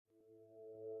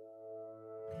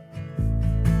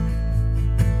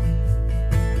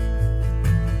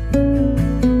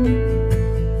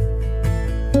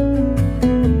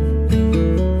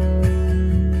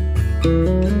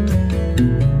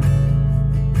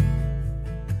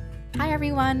Hi,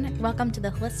 everyone. Welcome to the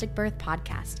Holistic Birth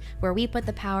Podcast, where we put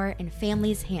the power in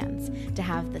families' hands to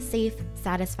have the safe,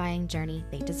 satisfying journey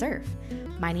they deserve.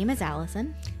 My name is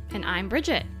Allison. And I'm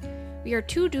Bridget. We are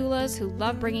two doulas who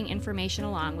love bringing information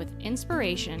along with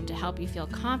inspiration to help you feel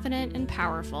confident and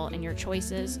powerful in your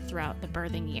choices throughout the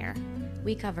birthing year.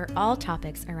 We cover all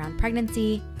topics around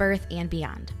pregnancy, birth, and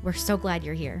beyond. We're so glad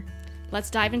you're here. Let's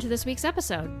dive into this week's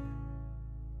episode.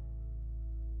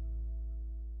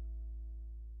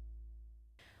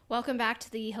 Welcome back to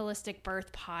the Holistic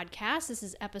Birth Podcast. This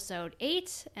is episode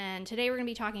 8, and today we're going to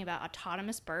be talking about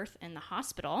autonomous birth in the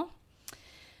hospital.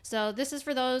 So this is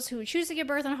for those who choose to give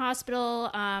birth in a hospital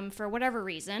for whatever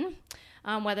reason,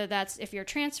 whether that's if you're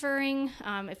transferring,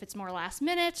 if it's more last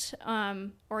minute,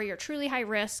 or you're truly high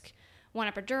risk,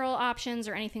 want epidural options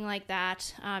or anything like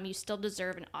that, you still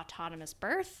deserve an autonomous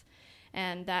birth,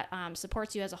 and that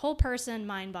supports you as a whole person,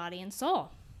 mind, body, and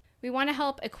soul. We want to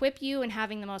help equip you in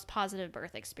having the most positive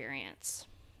birth experience.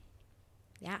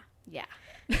 Yeah. Yeah.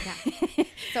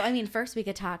 So, first we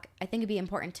could talk, I think it'd be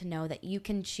important to know that you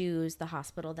can choose the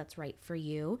hospital that's right for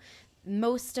you.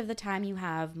 Most of the time you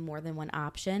have more than one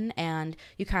option, and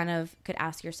you kind of could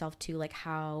ask yourself too, like,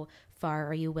 how far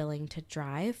are you willing to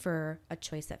drive for a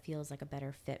choice that feels like a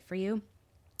better fit for you?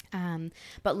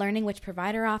 But learning which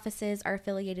provider offices are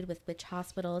affiliated with which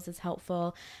hospitals is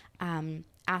helpful.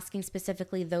 Asking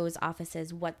specifically those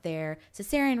offices what their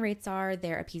cesarean rates are,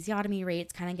 their episiotomy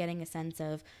rates, kind of getting a sense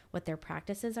of what their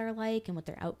practices are like and what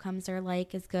their outcomes are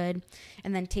like is good.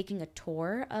 And then taking a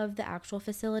tour of the actual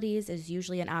facilities is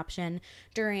usually an option.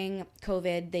 During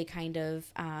COVID, they kind of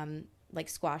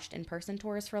squashed in-person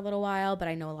tours for a little while, but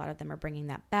I know a lot of them are bringing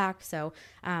that back. So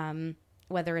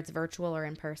whether it's virtual or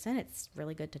in person, it's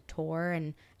really good to tour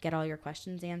and get all your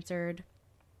questions answered.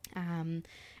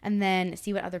 And then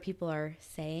see what other people are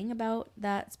saying about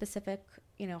that specific,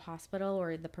 hospital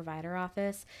or the provider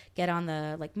office. Get on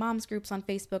the moms groups on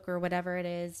Facebook or whatever it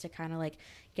is to kind of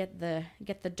get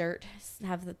the dirt,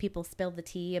 have the people spill the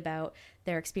tea about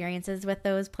their experiences with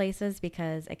those places,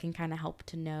 because it can kind of help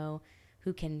to know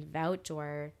who can vouch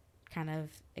or kind of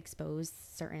expose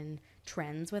certain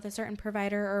trends with a certain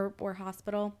provider or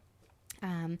hospital.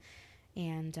 Yeah.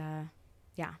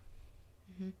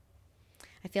 Mm-hmm.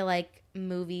 I feel like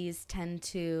movies tend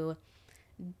to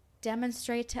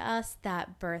demonstrate to us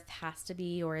that birth has to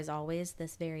be or is always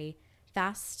this very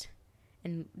fast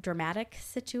and dramatic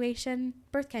situation.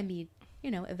 Birth can be,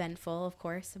 eventful, of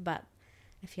course, but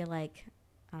I feel like,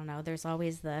 I don't know, there's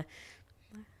always the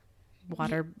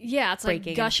water it's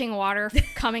breaking. Like gushing water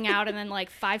coming out and then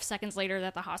 5 seconds later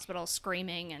that the hospital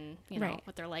screaming and right.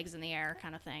 with their legs in the air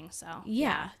kind of thing. So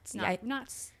it's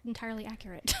not entirely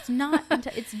accurate. It's not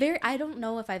it's very, I don't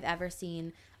know if I've ever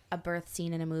seen a birth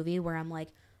scene in a movie where I'm like,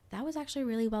 that was actually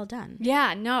really well done.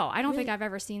 Yeah, no, I don't think I've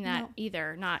ever seen that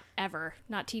either. Not ever.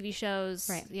 Not TV shows.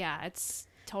 Right. Yeah, it's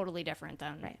totally different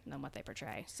than what they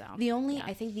portray. So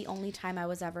I think the only time I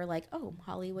was ever like, oh,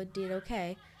 Hollywood did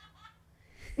okay.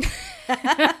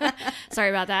 Sorry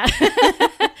about that.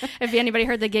 If anybody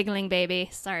heard the giggling baby,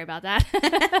 sorry about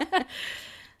that.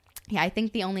 Yeah, I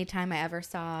think the only time I ever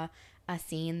saw a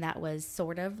scene that was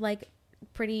sort of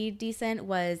pretty decent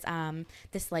was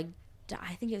this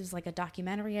I think it was a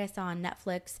documentary I saw on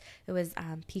Netflix. It was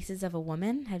Pieces of a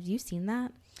Woman. Have you seen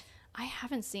that? I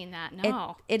haven't seen that.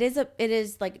 No. It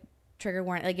is trigger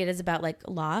warning, it is about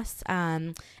loss,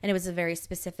 and it was a very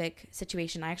specific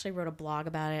situation. I actually wrote a blog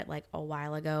about it a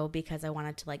while ago because I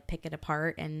wanted to pick it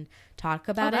apart and talk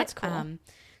about it. That's cool.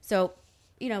 So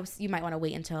you might want to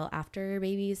wait until after your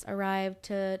babies arrive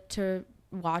to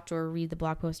watch or read the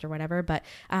blog post or whatever, but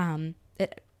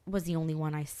it was the only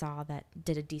one I saw that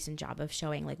did a decent job of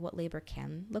showing what labor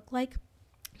can look like.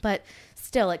 But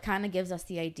still, it kind of gives us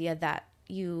the idea that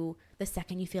the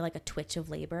second you feel a twitch of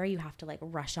labor, you have to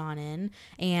rush on in.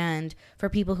 And for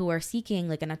people who are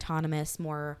seeking an autonomous,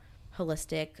 more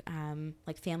holistic,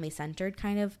 family-centered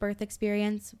kind of birth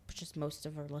experience, which is most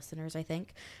of our listeners, I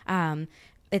think,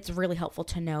 it's really helpful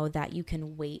to know that you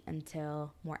can wait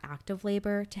until more active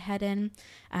labor to head in.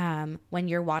 When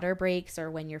your water breaks or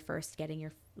when you're first getting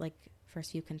your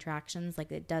first few contractions,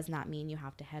 it does not mean you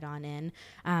have to head on in.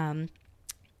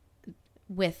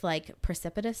 With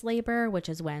precipitous labor, which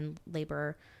is when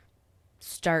labor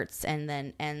starts and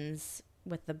then ends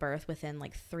with the birth within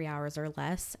 3 hours or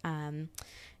less,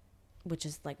 which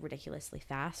is ridiculously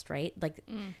fast, right?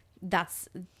 That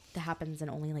happens in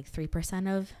only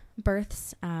 3% of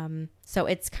births. So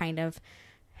it's kind of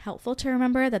helpful to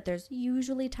remember that there's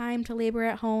usually time to labor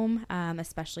at home,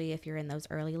 especially if you're in those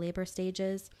early labor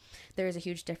stages. There is a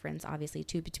huge difference, obviously,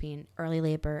 too, between early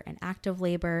labor and active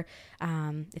labor.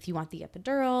 If you want the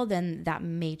epidural, then that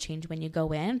may change when you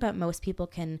go in, but most people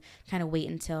can kind of wait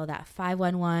until that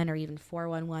 5-1-1 or even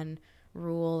 4-1-1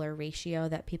 rule or ratio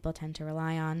that people tend to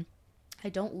rely on. I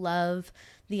don't love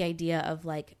the idea of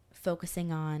like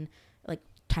focusing on like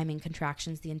timing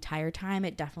contractions the entire time.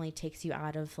 It definitely takes you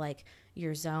out of like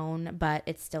your zone, but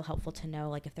it's still helpful to know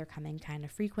like if they're coming kind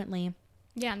of frequently.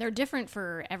 Yeah, and they're different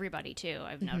for everybody too,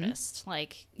 I've noticed.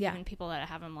 Like even people that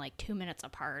have them like 2 minutes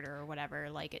apart or whatever,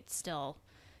 like it's still,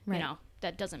 you know,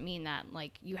 that doesn't mean that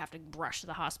like you have to rush to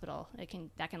the hospital.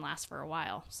 That can last for a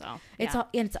while. So it's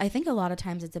I think a lot of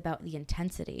times it's about the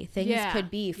intensity. Things could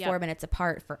be 4 minutes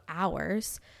apart for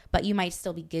hours, but you might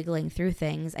still be giggling through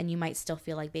things and you might still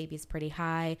feel like baby's pretty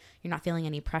high. You're not feeling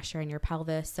any pressure in your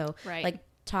pelvis. So like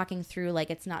talking through like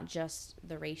it's not just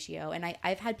the ratio. And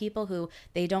I've had people who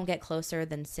they don't get closer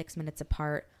than 6 minutes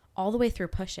apart all the way through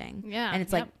pushing. Yeah. And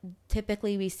it's like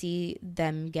typically we see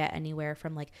them get anywhere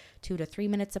from like 2 to 3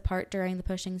 minutes apart during the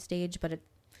pushing stage, but it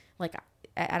like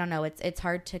I don't know, it's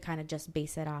hard to kind of just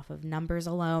base it off of numbers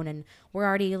alone, and we're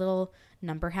already a little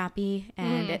number happy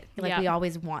and we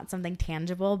always want something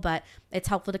tangible, but it's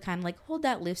helpful to kind of like hold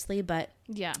that loosely. But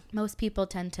most people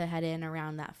tend to head in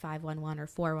around that 5-1-1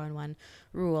 or 4-1-1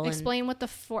 rule. Explain what the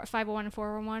 5-1 and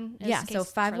 4-1-1 is. Yeah, so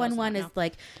 5-1-1 is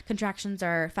like contractions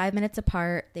are 5 minutes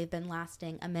apart. They've been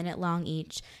lasting a minute long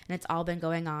each, and it's all been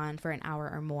going on for an hour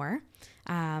or more.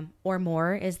 Or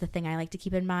more is the thing I like to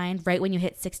keep in mind. Right when you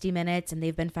hit 60 minutes and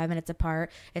they've been 5 minutes apart,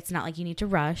 it's not like you need to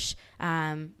rush,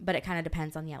 but it kind of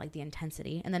depends on like the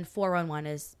intensity. And then 4-1-1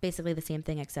 is basically the same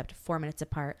thing except 4 minutes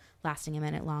apart, lasting a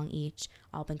minute long each,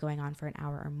 all been going on for an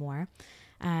hour or more.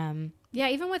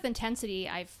 Even with intensity,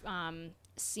 I've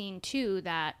seen too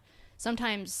that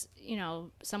sometimes, you know,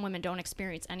 some women don't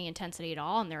experience any intensity at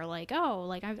all, and they're like, oh,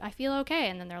 like I feel okay,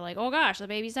 and then they're like, oh gosh, the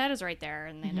baby's head is right there,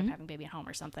 and they end up having baby at home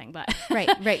or something. But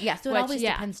right, yeah. So it always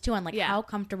depends too on like how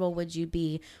comfortable would you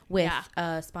be with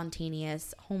a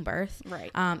spontaneous home birth,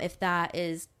 right? If that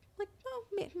is like,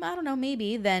 I don't know,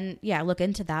 maybe then look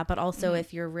into that. But also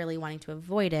if you're really wanting to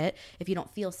avoid it, if you don't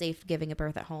feel safe giving a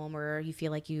birth at home, or you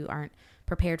feel like you aren't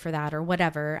prepared for that or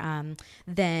whatever,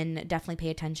 then definitely pay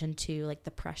attention to like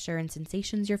the pressure and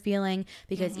sensations you're feeling,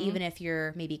 because even if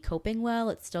you're maybe coping well,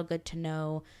 it's still good to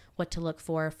know what to look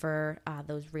for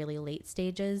those really late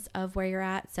stages of where you're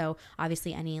at. So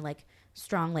obviously any like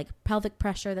strong like pelvic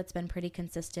pressure that's been pretty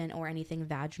consistent, or anything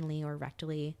vaginally or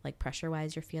rectally like pressure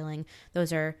wise you're feeling,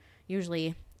 those are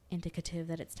usually indicative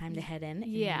that it's time to head in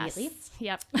immediately.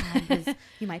 Because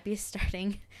you might be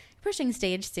starting pushing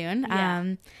stage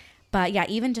soon. But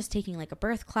even just taking like a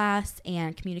birth class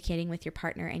and communicating with your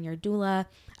partner and your doula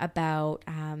about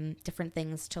different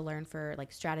things to learn for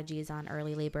like strategies on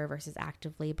early labor versus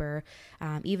active labor.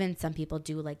 Even some people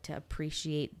do like to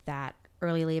appreciate that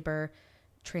early labor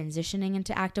transitioning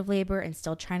into active labor and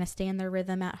still trying to stay in their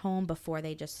rhythm at home before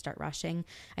they just start rushing.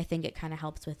 I think it kind of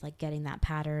helps with like getting that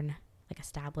pattern like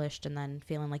established, and then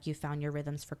feeling like you found your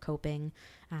rhythms for coping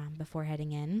before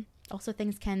heading in. Also,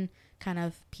 things can kind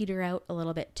of peter out a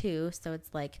little bit too. So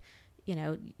it's like, you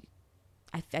know,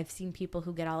 I've seen people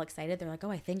who get all excited. They're like,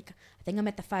 oh, I think I'm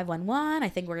at the 5-1-1. I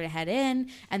think we're going to head in.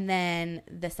 And then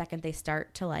the second they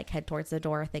start to like head towards the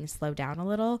door, things slow down a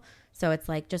little. So it's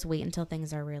like, just wait until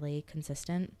things are really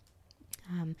consistent.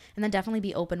 And then definitely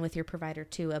be open with your provider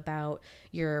too about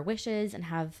your wishes, and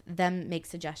have them make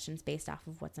suggestions based off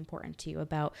of what's important to you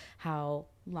about how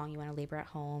long you want to labor at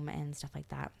home and stuff like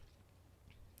that.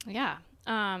 Yeah.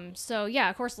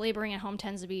 Of course, laboring at home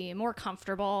tends to be more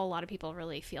comfortable. A lot of people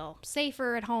really feel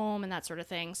safer at home and that sort of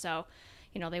thing. So,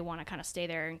 you know, they want to kind of stay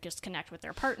there and just connect with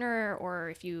their partner, or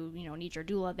if you need your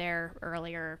doula there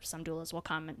earlier, some doulas will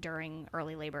come during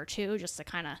early labor too, just to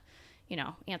kind of,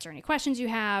 answer any questions you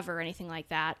have or anything like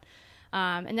that.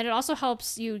 And then it also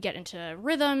helps you get into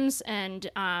rhythms, and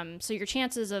so your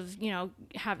chances of,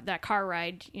 have that car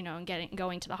ride, and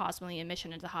going to the hospital, the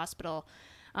admission into the hospital,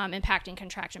 impacting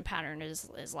contraction pattern is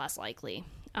less likely.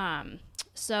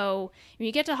 So when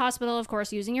you get to the hospital, of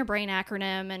course, using your BRAIN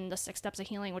acronym and the 6 steps of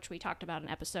healing, which we talked about in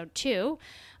episode 2,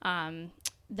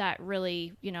 that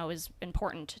really, is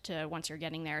important to once you're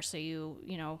getting there. So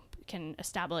you can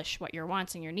establish what your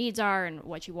wants and your needs are, and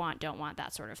what you want, don't want,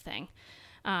 that sort of thing.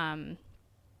 And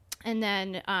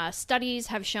then studies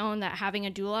have shown that having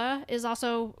a doula is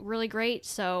also really great.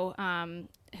 So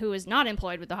who is not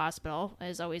employed with the hospital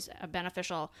is always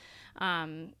beneficial,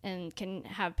 and can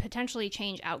have potentially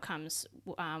change outcomes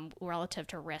relative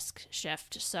to risk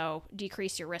shift. So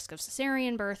decrease your risk of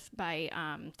cesarean birth by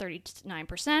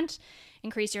 39%,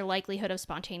 increase your likelihood of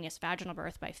spontaneous vaginal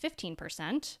birth by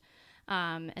 15%,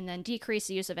 and then decrease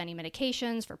the use of any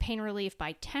medications for pain relief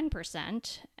by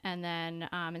 10%, and then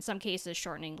in some cases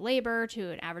shortening labor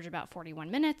to an average about 41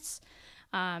 minutes.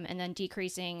 And then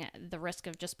decreasing the risk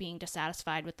of just being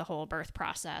dissatisfied with the whole birth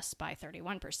process by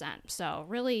 31%. So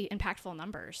really impactful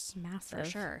numbers. Massive. For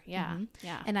sure. Yeah. Mm-hmm.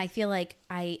 Yeah. And I feel like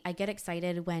I get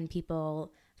excited when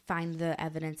people find the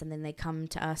evidence and then they come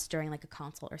to us during like a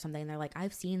consult or something and they're like,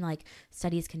 I've seen like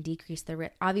studies can decrease the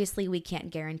risk. Obviously we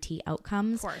can't guarantee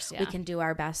outcomes. Of course, yeah. We can do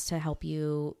our best to help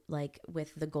you like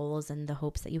with the goals and the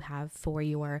hopes that you have for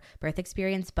your birth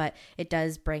experience, but it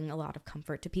does bring a lot of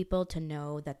comfort to people to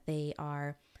know that they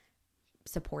are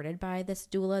supported by this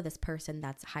doula, this person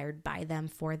that's hired by them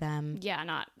for them. Yeah,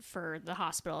 not for the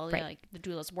hospital. Right. Like the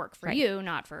doulas work for Right. you,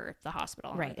 not for the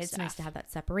hospital. Right. The It's staff. nice to have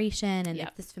that separation and Yep.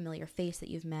 it's this familiar face that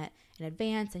you've met in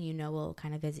advance and you know will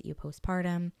kind of visit you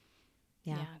postpartum.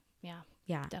 Yeah. Yeah. Yeah.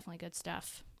 Yeah. Definitely good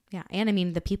stuff. Yeah. And I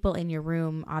mean, the people in your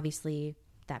room, obviously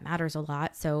that matters a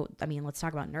lot. So, I mean, let's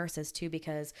talk about nurses too,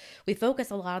 because we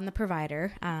focus a lot on the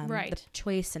provider, Right. the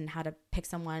choice and how to pick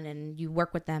someone, and you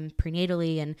work with them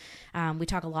prenatally. And we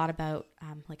talk a lot about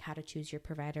like how to choose your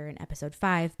provider in episode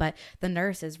 5, but the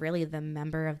nurse is really the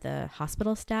member of the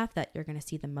hospital staff that you're going to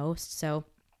see the most. So,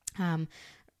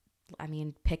 I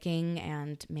mean, picking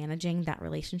and managing that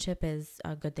relationship is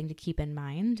a good thing to keep in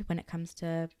mind when it comes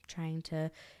to trying to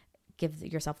give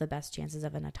yourself the best chances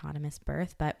of an autonomous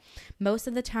birth. But most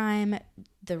of the time,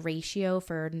 the ratio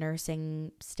for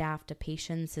nursing staff to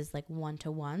patients is like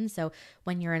 1-to-1. So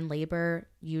when you're in labor,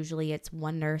 usually it's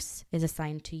one nurse is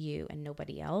assigned to you and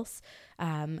nobody else.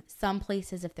 Some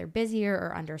places, if they're busier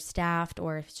or understaffed,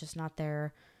 or if it's just not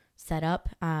their setup,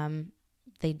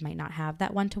 they might not have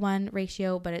that 1-to-1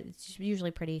 ratio, but it's usually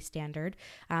pretty standard.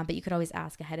 But you could always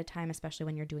ask ahead of time, especially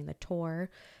when you're doing the tour.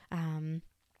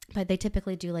 But they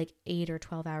typically do like 8 or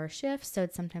 12-hour shifts. So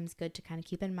it's sometimes good to kind of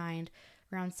keep in mind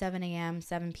around 7 a.m.,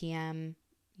 7 p.m.,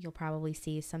 you'll probably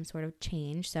see some sort of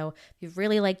change. So if you've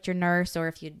really liked your nurse, or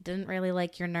if you didn't really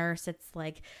like your nurse, it's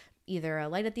like either a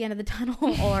light at the end of the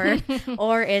tunnel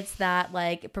or it's that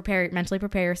like mentally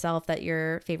prepare yourself that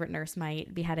your favorite nurse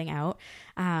might be heading out.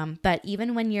 But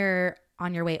even when you're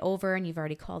on your way over and you've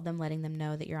already called them, letting them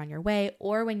know that you're on your way,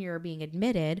 or when you're being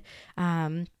admitted,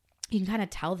 you can kind of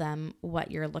tell them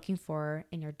what you're looking for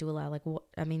in your doula, like,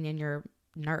 in your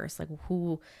nurse, like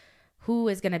who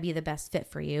is going to be the best fit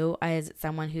for you. Is it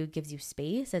someone who gives you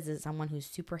space? Is it someone who's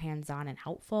super hands-on and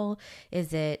helpful?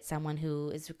 Is it someone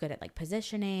who is good at like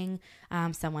positioning?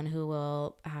 Someone who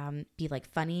will be like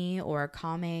funny or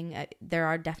calming? There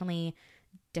are definitely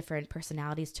different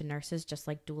personalities to nurses, just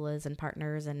like doulas and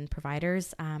partners and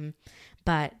providers.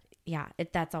 But yeah,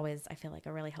 that's always, I feel like,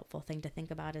 a really helpful thing to think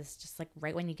about is just like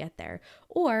right when you get there,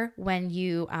 or when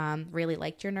you really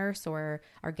liked your nurse or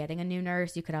are getting a new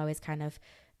nurse, you could always kind of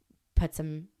put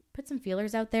some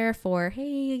feelers out there for,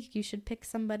 hey, you should pick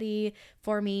somebody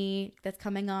for me that's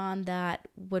coming on that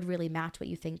would really match what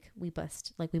you think we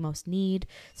most need.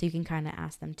 So you can kind of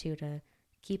ask them too to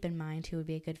keep in mind who would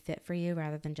be a good fit for you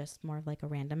rather than just more of like a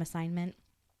random assignment.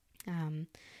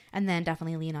 And then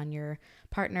definitely lean on your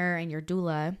partner and your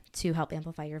doula to help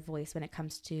amplify your voice when it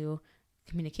comes to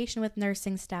communication with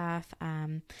nursing staff,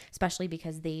 especially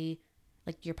because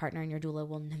your partner and your doula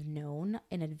will have known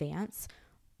in advance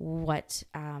what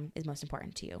is most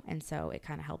important to you. And so it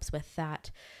kind of helps with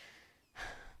that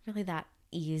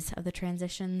ease of the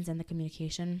transitions and the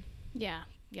communication. Yeah.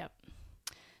 Yep.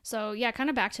 So yeah, kind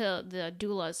of back to the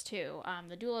doulas too.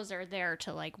 The doulas are there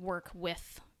to like work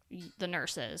with the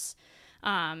nurses.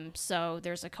 So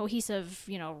there's a cohesive,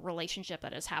 relationship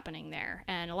that is happening there.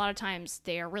 And a lot of times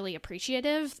they are really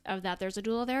appreciative of that there's a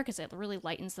doula there because it really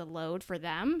lightens the load for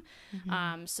them.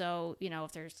 Mm-hmm. So,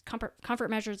 if there's comfort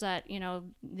measures that,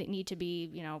 that need to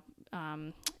be,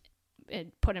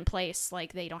 put in place,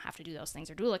 like they don't have to do those things,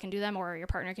 or doula can do them, or your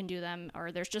partner can do them,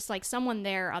 or there's just like someone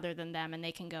there other than them and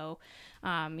they can go,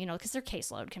 because their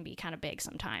caseload can be kind of big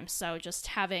sometimes. So just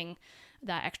having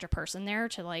that extra person there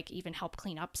to like even help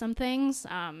clean up some things,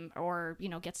 or,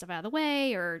 get stuff out of the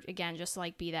way, or again, just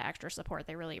like be that extra support.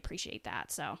 They really appreciate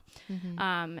that. So,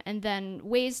 and then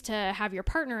ways to have your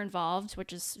partner involved,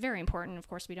 which is very important. Of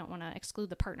course, we don't want to exclude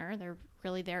the partner. They're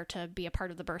really there to be a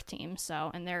part of the birth team.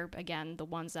 So, and they're, again, the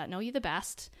ones that know you the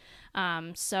best.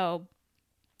 So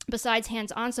besides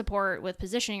hands-on support with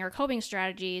positioning or coping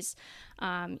strategies,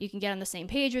 you can get on the same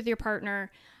page with your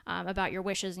partner about your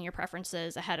wishes and your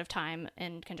preferences ahead of time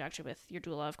in conjunction with your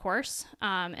doula, of course,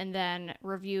 and then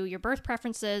review your birth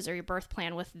preferences or your birth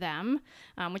plan with them,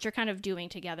 which you're kind of doing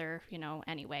together,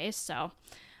 anyways. So,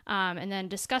 and then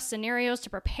discuss scenarios to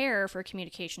prepare for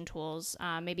communication tools,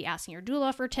 maybe asking your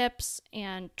doula for tips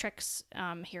and tricks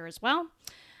here as well.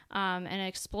 And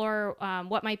explore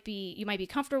what you might be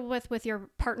comfortable with your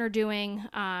partner doing,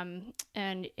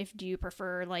 and if do you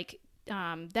prefer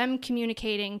them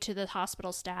communicating to the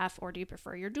hospital staff, or do you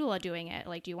prefer your doula doing it?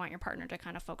 Like, do you want your partner to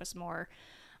kind of focus more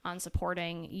on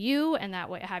supporting you and that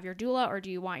way have your doula, or do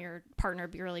you want your partner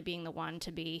really being the one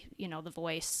to be, the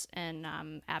voice and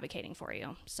advocating for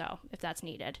you? So if that's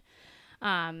needed,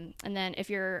 and then if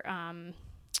you're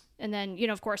and then,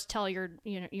 of course, tell your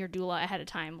doula ahead of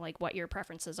time, like, what your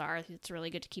preferences are. It's really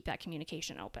good to keep that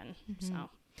communication open. Mm-hmm. So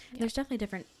yeah. There's definitely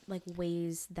different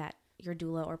ways that your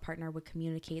doula or partner would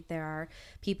communicate. There are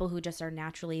people who just are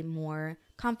naturally more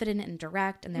confident and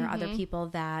direct. And there are other people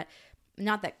that,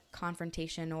 not that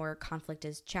confrontation or conflict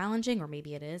is challenging, or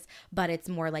maybe it is, but it's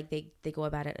more like they go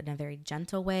about it in a very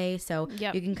gentle way. So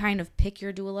you can kind of pick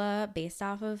your doula based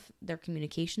off of their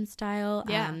communication style.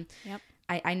 Yeah.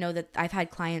 I know that I've had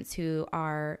clients who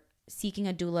are seeking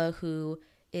a doula who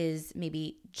is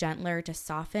maybe gentler to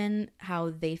soften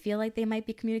how they feel like they might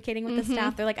be communicating with the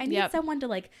staff. They're like, I need someone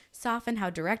to soften how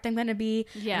direct I'm going to be.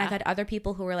 Yeah. And I've had other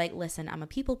people who were like, listen, I'm a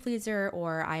people pleaser,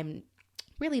 or I'm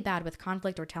really bad with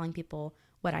conflict or telling people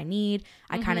what I need.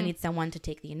 I kind of need someone to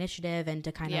take the initiative and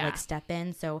to kind of step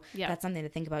in. So that's something to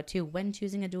think about too when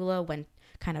choosing a doula, when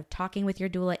kind of talking with your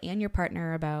doula and your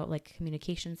partner about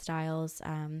communication styles.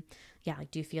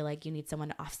 Do you feel like you need someone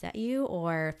to offset you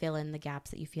or fill in the gaps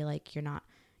that you feel like you're not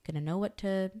going to know what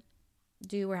to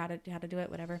do or how to do it,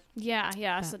 whatever.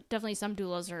 Yeah. So definitely some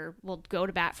doulas will go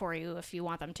to bat for you if you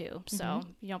want them to. So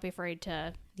you don't be afraid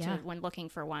to when looking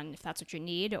for one, if that's what you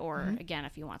need, or again,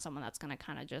 if you want someone that's going to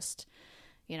kind of just,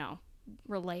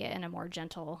 relay it in a more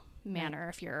gentle manner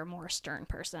if you're a more stern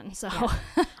person. So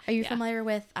are you familiar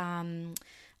with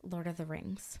Lord of the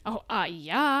Rings? Oh,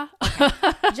 yeah. Okay.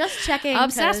 Just checking.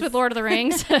 Obsessed with Lord of the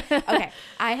Rings. Okay.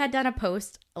 I had done a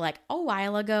post a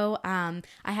while ago. I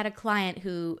had a client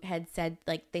who had said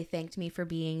they thanked me for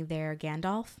being their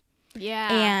Gandalf. Yeah.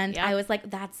 And I was like,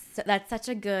 that's such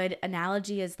a good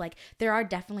analogy, is there are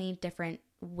definitely different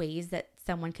ways that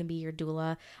someone can be your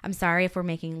doula. I'm sorry if we're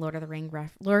making Lord of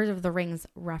the Rings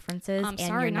references and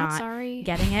sorry, you're not sorry.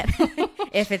 getting it.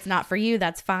 If it's not for you,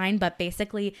 that's fine. But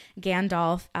basically,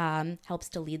 Gandalf helps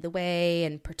to lead the way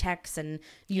and protects, and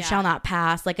you shall not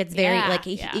pass. It's very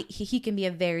he can be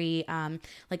a very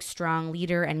strong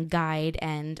leader and guide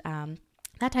and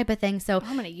that type of thing. So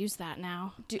I'm going to use that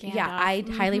now. I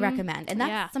highly recommend. And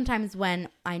that's sometimes when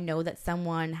I know that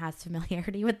someone has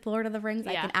familiarity with Lord of the Rings,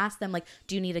 I can ask them,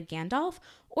 do you need a Gandalf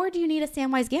or do you need a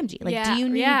Samwise Gamgee? Do you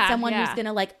need someone who's going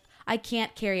to I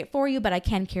can't carry it for you, but I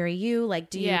can carry you.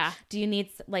 Do you need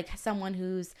someone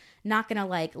who's not going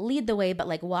to lead the way,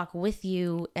 but walk with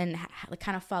you and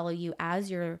kind of follow you as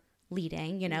you're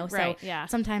leading, Right, so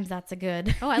sometimes that's a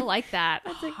good. Oh, I like that.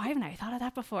 I haven't thought of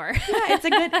that before. Yeah,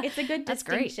 it's a good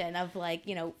distinction of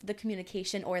the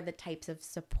communication or the types of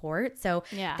support. So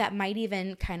that might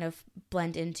even kind of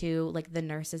blend into the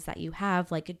nurses that you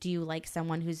have. Do you like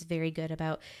someone who's very good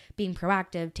about being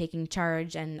proactive, taking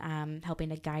charge, and helping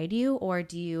to guide you, or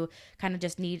do you kind of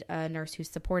just need a nurse who's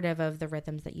supportive of the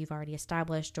rhythms that you've already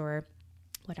established or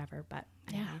whatever? But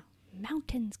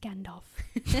Mountains Gandalf.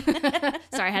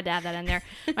 Sorry, I had to add that in there.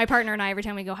 My partner and I, every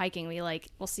time we go hiking,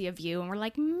 we'll see a view and we're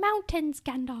like, mountains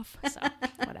Gandalf. So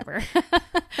whatever.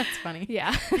 That's funny.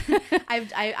 Yeah.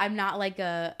 I'm not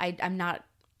I'm not.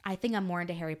 I think I'm more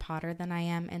into Harry Potter than I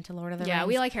am into Lord of the Rings. Yeah,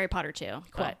 we like Harry Potter too.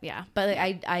 Cool. But but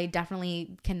I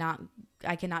definitely cannot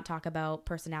talk about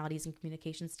personalities and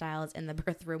communication styles in the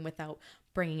birth room without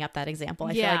bringing up that example.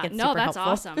 I feel like it's super that's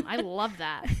helpful. Awesome. I love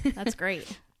that. That's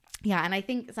great. Yeah, and I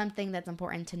think something that's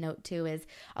important to note too is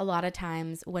a lot of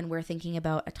times when we're thinking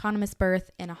about autonomous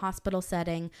birth in a hospital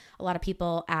setting, a lot of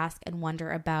people ask and wonder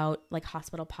about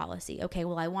hospital policy. Okay,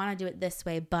 well, I want to do it this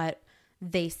way, but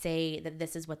they say that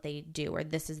this is what they do or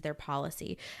this is their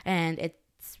policy. And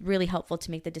it's really helpful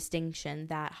to make the distinction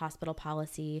that hospital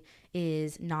policy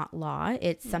is not law.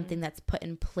 It's something that's put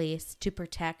in place to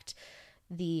protect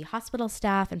the hospital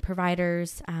staff and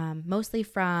providers, mostly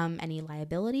from any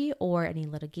liability or any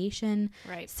litigation.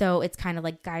 Right. So it's kind of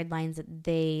guidelines that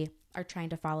they are trying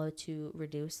to follow to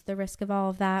reduce the risk of all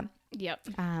of that. Yep.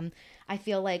 I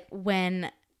feel like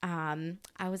when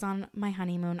I was on my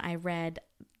honeymoon, I read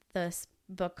this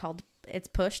book called it's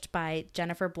pushed by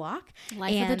Jennifer Block.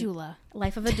 Life of a Doula.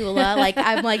 Life of a Doula. Like,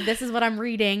 I'm like, this is what I'm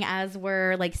reading as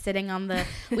we're like sitting on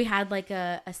we had like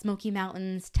a Smoky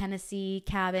Mountains, Tennessee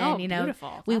cabin, Oh, you know,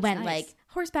 beautiful. we That's went nice. like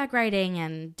horseback riding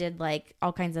and did like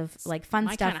all kinds of like fun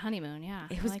My stuff. kind of honeymoon. Yeah.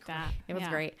 It I was like great. that. It was Yeah.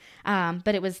 great.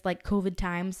 But it was like COVID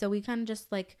time. So we kind of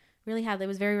just like really it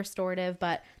was very restorative,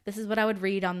 but this is what I would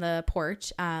read on the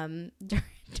porch,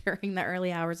 during the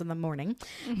early hours of the morning.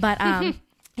 But,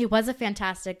 it was a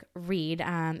fantastic read,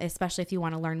 especially if you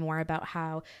want to learn more about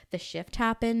how the shift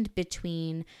happened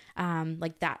between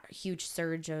like that huge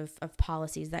surge of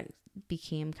policies that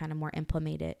became kind of more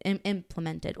implemented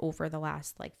over the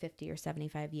last like 50 or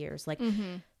 75 years. Like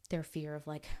their fear of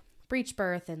like breech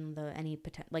birth and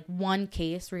like one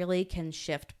case really can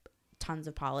shift tons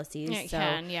of policies. It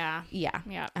can, yeah. Yeah.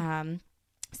 Yeah.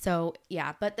 So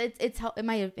yeah, but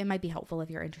it might be helpful if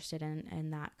you're interested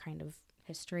in that kind of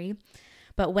history.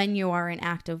 But when you are in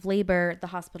active labor, the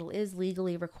hospital is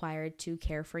legally required to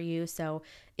care for you. So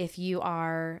if you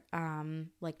are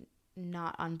like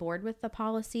not on board with the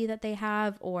policy that they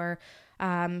have, or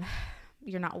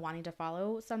you're not wanting to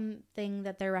follow something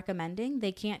that they're recommending,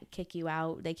 they can't kick you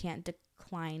out. They can't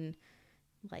decline,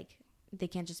 like they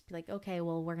can't just be like, okay,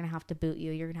 well, we're going to have to boot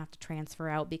you. You're going to have to transfer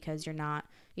out because you're not,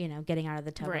 getting out of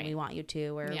the tub when we want you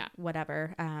to, or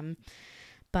whatever.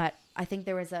 But I think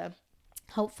there was a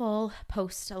helpful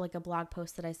post, like a blog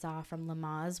post that I saw from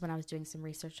Lamaze when I was doing some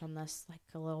research on this like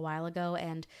a little while ago.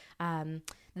 And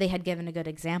they had given a good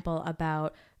example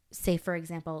about, say, for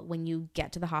example, when you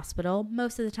get to the hospital,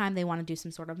 most of the time they want to do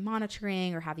some sort of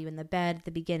monitoring or have you in the bed at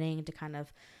the beginning to kind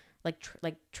of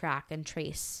like track and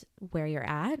trace where you're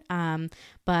at.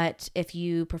 But if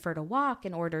you prefer to walk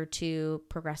in order to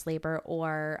progress labor,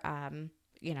 or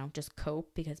just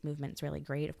cope, because movement's really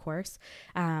great, of course.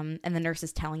 And the nurse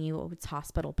is telling you it's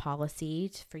hospital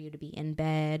policy for you to be in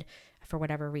bed for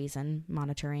whatever reason,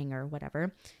 monitoring or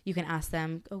whatever. You can ask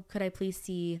them, oh, could I please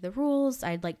see the rules?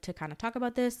 I'd like to kind of talk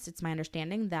about this. It's my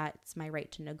understanding that it's my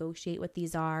right to negotiate what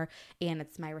these are, and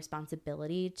it's my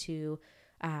responsibility to,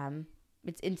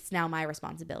 it's now my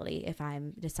responsibility if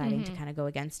I'm deciding to kind of go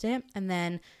against it. And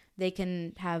then they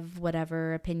can have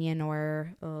whatever opinion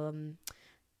or,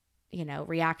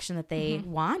 reaction that they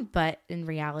want, but in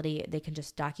reality, they can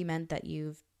just document that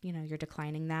you're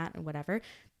declining that or whatever.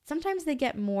 Sometimes they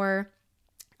get more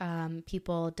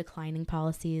people declining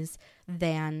policies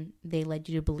than they led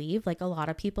you to believe. Like a lot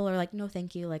of people are like, no,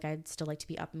 thank you. Like I'd still like to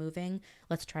be up moving.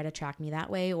 Let's try to track me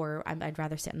that way. Or I'd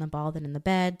rather sit in the ball than in the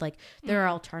bed. Like there are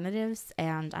alternatives,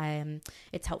 and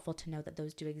it's helpful to know that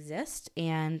those do exist,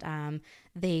 and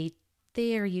they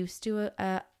are used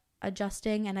to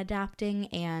adjusting and adapting,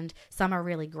 and some are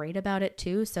really great about it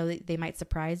too. So they might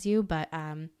surprise you, but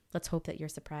let's hope that you're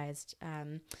surprised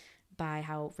by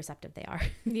how receptive they are.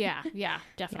 Yeah,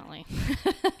 definitely.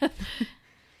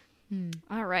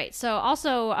 All right. So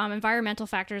also environmental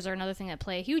factors are another thing that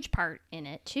play a huge part in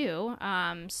it too.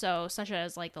 So such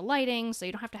as like the lighting. So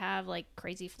you don't have to have like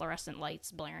crazy fluorescent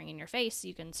lights blaring in your face.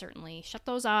 You can certainly shut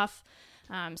those off,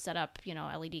 set up,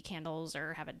 LED candles,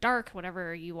 or have it dark,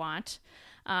 whatever you want.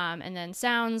 And then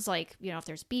sounds like, if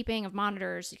there's beeping of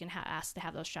monitors, you can ask to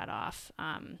have those shut off.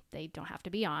 They don't have to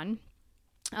be on.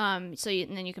 And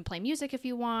then you can play music if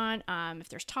you want. If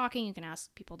there's talking, you can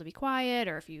ask people to be quiet,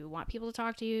 or if you want people to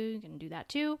talk to you, you can do that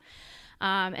too.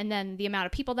 And then the amount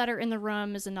of people that are in the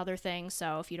room is another thing.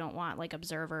 So if you don't want like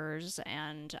observers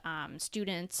and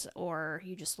students, or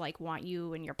you just like want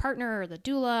you and your partner or the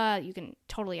doula, you can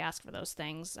totally ask for those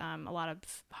things. A lot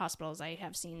of hospitals, I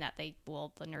have seen that the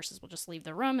nurses will just leave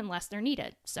the room unless they're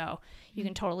needed. So you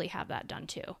can totally have that done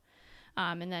too.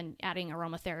 And then adding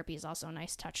aromatherapy is also a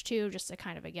nice touch too, just to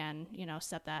kind of, again,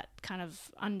 set that kind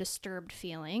of undisturbed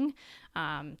feeling.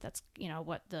 That's,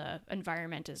 what the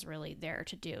environment is really there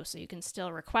to do. So you can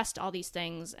still request all these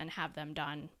things and have them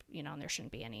done, and there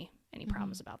shouldn't be any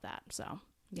problems about that. So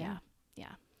yeah.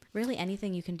 Really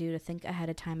anything you can do to think ahead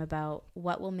of time about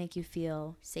what will make you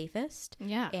feel safest,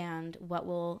 and what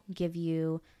will give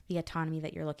you the autonomy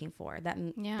that you're looking for.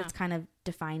 That's kind of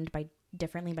defined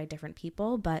differently by different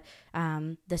people, but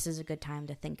this is a good time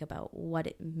to think about what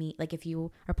it means. Like if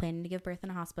you are planning to give birth in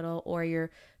a hospital, or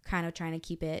you're kind of trying to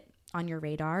keep it on your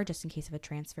radar just in case of a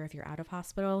transfer if you're out of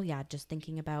hospital. Just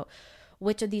thinking about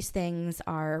which of these things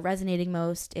are resonating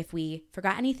most. If we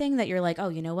forgot anything that you're like, oh,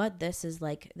 you know what, this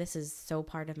is so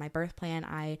part of my birth plan,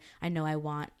 I know I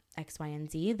want X, Y, and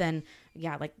Z, then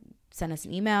send us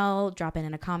an email, drop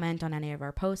in a comment on any of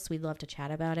our posts. We'd love to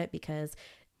chat about it, because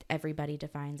everybody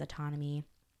defines autonomy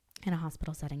in a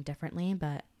hospital setting differently,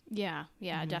 but Yeah,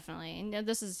 definitely. And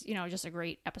this is, just a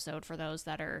great episode for those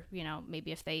that are,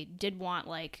 maybe if they did want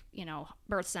like,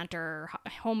 birth center or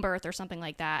home birth or something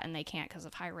like that, and they can't because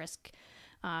of high risk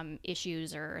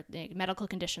issues or medical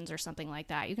conditions or something like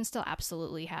that, you can still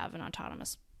absolutely have an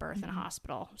autonomous birth in a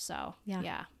hospital. So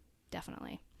yeah,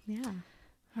 definitely. Yeah.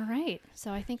 All right.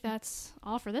 So I think that's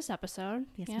all for this episode.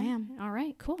 Yes, ma'am. All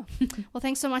right, cool. Well,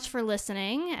 thanks so much for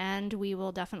listening, and we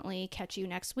will definitely catch you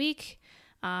next week.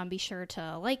 Be sure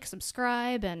to like,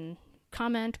 subscribe, and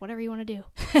comment, whatever you want to do.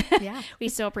 Yeah. We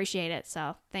so appreciate it.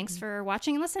 So thanks for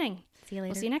watching and listening. See you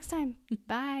later. We'll see you next time.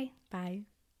 Bye. Bye.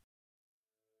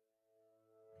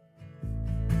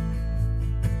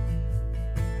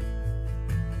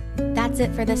 That's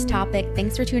it for this topic.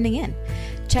 Thanks for tuning in.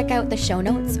 Check out the show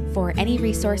notes for any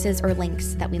resources or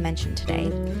links that we mentioned today.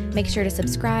 Make sure to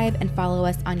subscribe and follow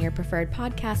us on your preferred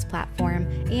podcast platform,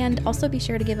 and also be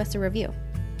sure to give us a review.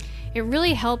 It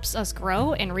really helps us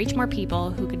grow and reach more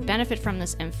people who could benefit from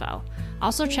this info.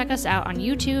 Also, check us out on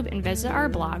YouTube and visit our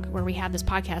blog where we have this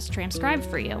podcast transcribed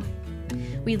for you.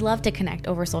 We'd love to connect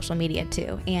over social media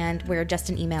too, and we're just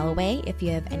an email away if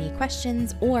you have any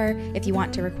questions or if you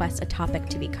want to request a topic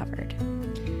to be covered.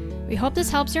 We hope this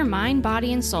helps your mind,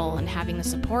 body, and soul in having the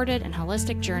supported and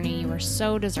holistic journey you are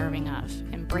so deserving of.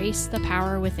 Embrace the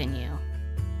power within you.